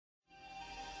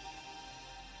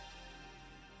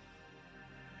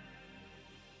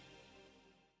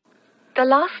The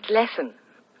last lesson,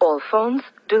 Alphonse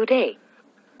Daudet.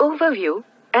 Overview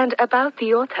and about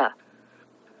the author.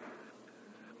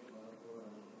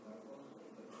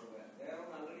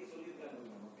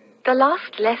 The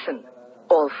last lesson,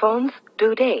 Alphonse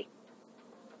Daudet.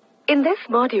 In this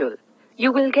module,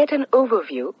 you will get an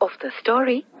overview of the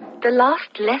story, The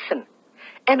Last Lesson,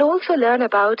 and also learn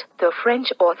about the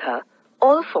French author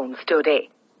Alphonse Daudet.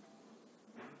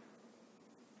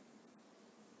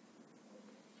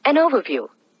 An overview.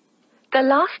 The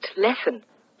Last Lesson,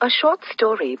 a short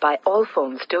story by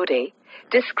Alphonse Daudet,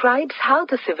 describes how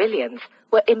the civilians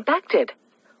were impacted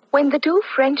when the two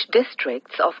French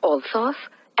districts of Alsace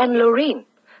and Lorraine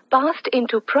passed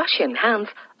into Prussian hands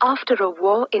after a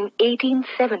war in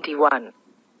 1871.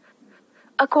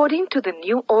 According to the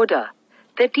new order,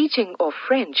 the teaching of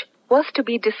French was to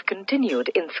be discontinued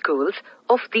in schools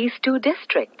of these two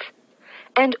districts,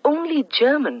 and only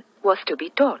German was to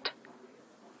be taught.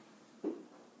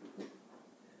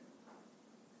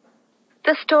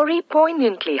 The story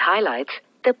poignantly highlights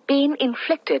the pain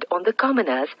inflicted on the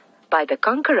commoners by the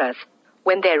conquerors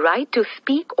when their right to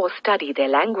speak or study their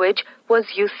language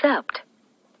was usurped.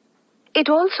 It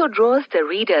also draws the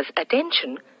reader's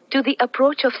attention to the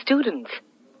approach of students,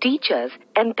 teachers,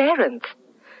 and parents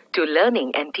to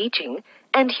learning and teaching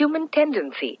and human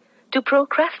tendency to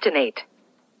procrastinate.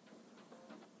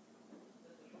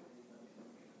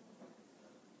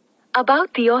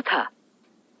 About the author,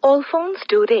 Alphonse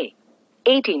Daudet,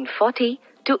 1840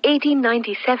 to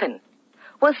 1897,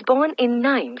 was born in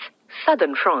Nimes,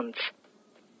 southern France.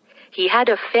 He had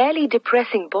a fairly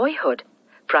depressing boyhood,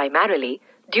 primarily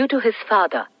due to his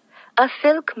father, a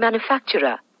silk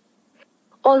manufacturer.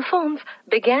 Alphonse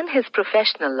began his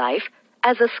professional life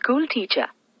as a school teacher,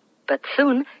 but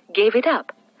soon gave it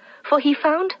up, for he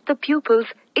found the pupils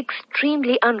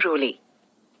extremely unruly.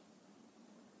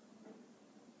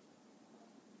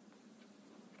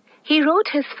 He wrote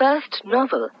his first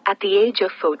novel at the age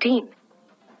of 14.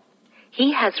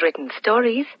 He has written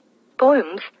stories,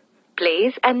 poems,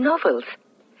 plays, and novels.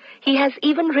 He has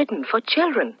even written for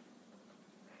children.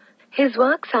 His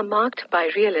works are marked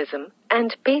by realism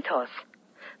and pathos,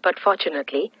 but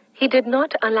fortunately, he did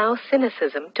not allow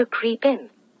cynicism to creep in.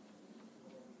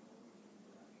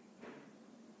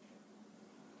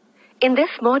 In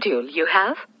this module, you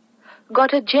have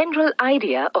got a general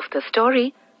idea of the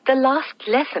story, The Last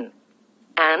Lesson,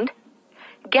 and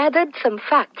gathered some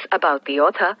facts about the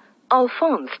author,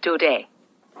 Alphonse Daudet.